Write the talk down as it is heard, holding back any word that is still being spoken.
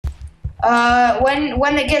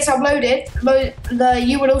When it gets uploaded,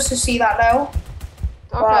 you will also see that, Lael.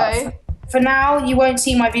 Okay. For now, you won't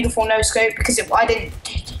see my beautiful no scope because I didn't.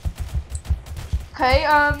 Okay.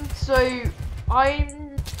 So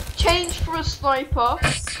I'm changed from a sniper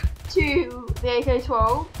to the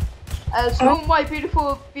AK-12, as all my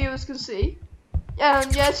beautiful viewers can see.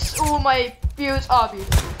 And yes, all my viewers are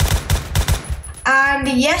beautiful. And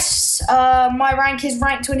yes, my rank is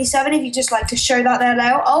rank 27. If you just like to show that there,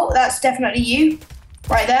 Lael. Oh, that's definitely you,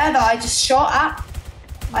 right there that I just shot at.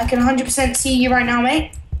 I can 100% see you right now,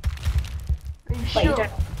 mate. Are you sure?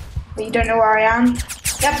 But you don't know where I am.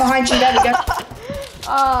 Yep, behind you. There we go.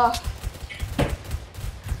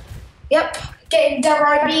 Yep, getting the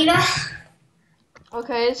Ribena.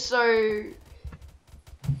 Okay, so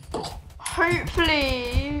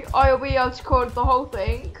hopefully I'll be able to record the whole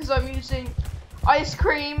thing because I'm using ice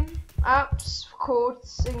cream apps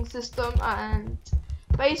recording system, and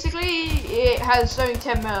basically it has only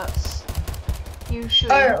 10 minutes usually.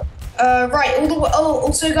 Right.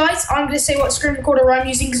 Also, guys, I'm gonna say what screen recorder I'm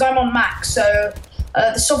using because I'm on Mac, so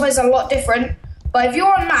the software is a lot different. But if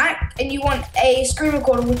you're on Mac and you want a screen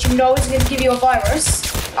recorder, which you know is going to give you a virus,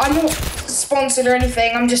 I'm not sponsored or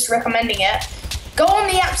anything. I'm just recommending it. Go on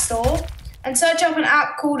the App Store and search up an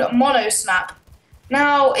app called MonoSnap.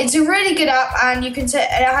 Now, it's a really good app, and you can it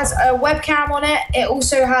has a webcam on it. It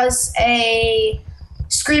also has a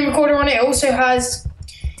screen recorder on it. It also has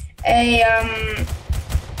a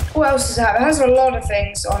what else does it have? It has a lot of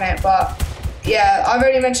things on it, but yeah, I've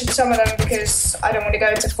only mentioned some of them because I don't want to go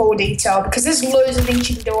into full detail because there's loads of things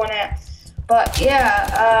you can do on it. But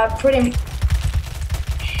yeah, pretty.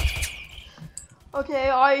 Okay,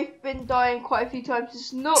 I've been dying quite a few times.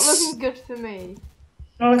 It's not looking good for me.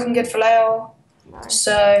 Not looking good for Lael. No.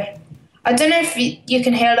 So I don't know if you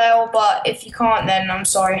can hear Lael, but if you can't, then I'm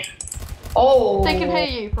sorry. Oh. They can hear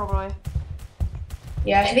you probably.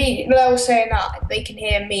 Yeah, Lael's saying that they can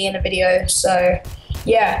hear me in a video. So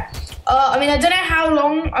yeah. I mean, I don't know how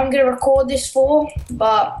long I'm going to record this for,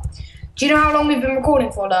 but do you know how long we've been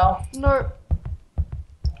recording for, Lael? No.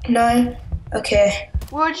 No? Okay.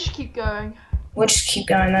 We'll just keep going. We'll just keep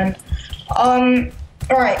going then.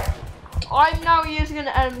 Alright. I'm now using an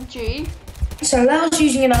MG. So Lael's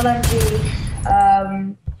using an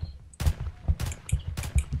LMG.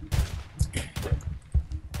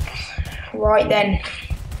 Right then.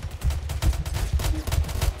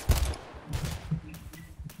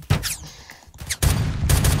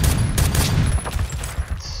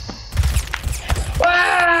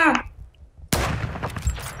 Ah!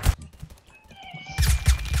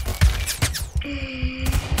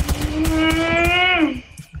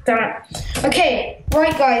 Damn it. Okay,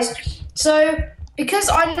 right guys. So because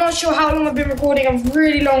I'm not sure how long I've been recording of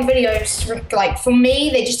really long videos, like for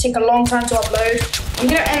me, they just take a long time to upload. I'm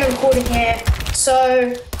gonna end the recording here.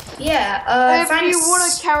 So yeah, if thanks. you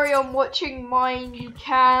want to carry on watching mine, you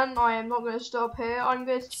can. I am not going to stop here. I'm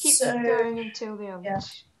going to keep going until the end. Yeah.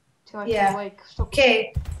 Till I feel like stop.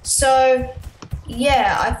 Okay, so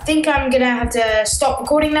yeah, I think I'm gonna have to stop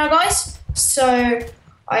recording now, guys. So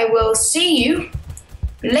I will see you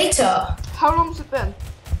later. How long's it been?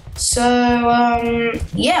 So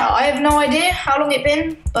yeah, I have no idea how long it's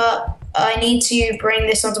been, but I need to bring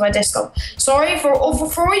this onto my desktop. Sorry for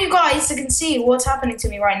all you guys that can see what's happening to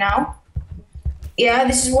me right now. Yeah,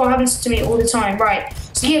 this is what happens to me all the time. Right.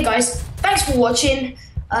 So yeah, guys, thanks for watching,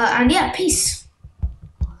 and yeah, peace.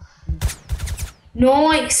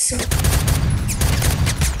 Nice.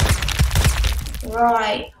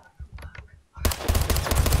 Right.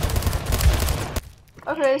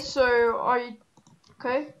 Okay, so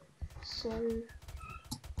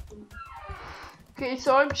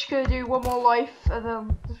I'm just gonna do one more life, and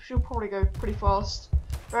then she'll probably go pretty fast.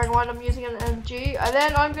 Bearing in mind I'm using an MG, and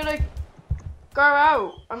then I'm gonna go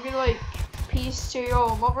out. I'm gonna like peace to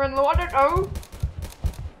your mother-in-law. I don't know.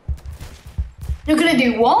 You're gonna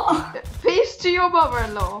do what? Peace to your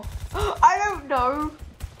mother-in-law. I don't know.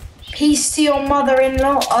 Peace to your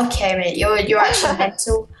mother-in-law. Okay, mate, you're actually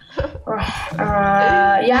mental.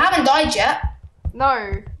 You haven't died yet.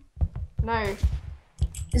 No.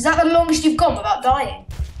 Is that the longest you've gone without dying?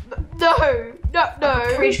 No.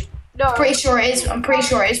 Pretty sure it is. I'm pretty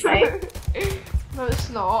sure it is, mate. No, it's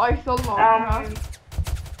not. I feel not.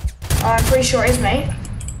 I'm pretty sure it is, mate.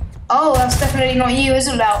 Oh, that's definitely not you,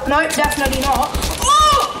 isn't it? No, definitely not.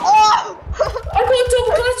 Oh! I got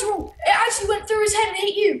double collateral. It actually went through his head and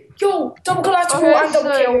hit you. Yo, double collateral and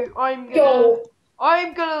double kill.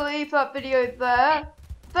 I'm gonna leave that video there.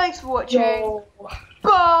 Thanks for watching. Yo.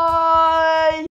 Bye.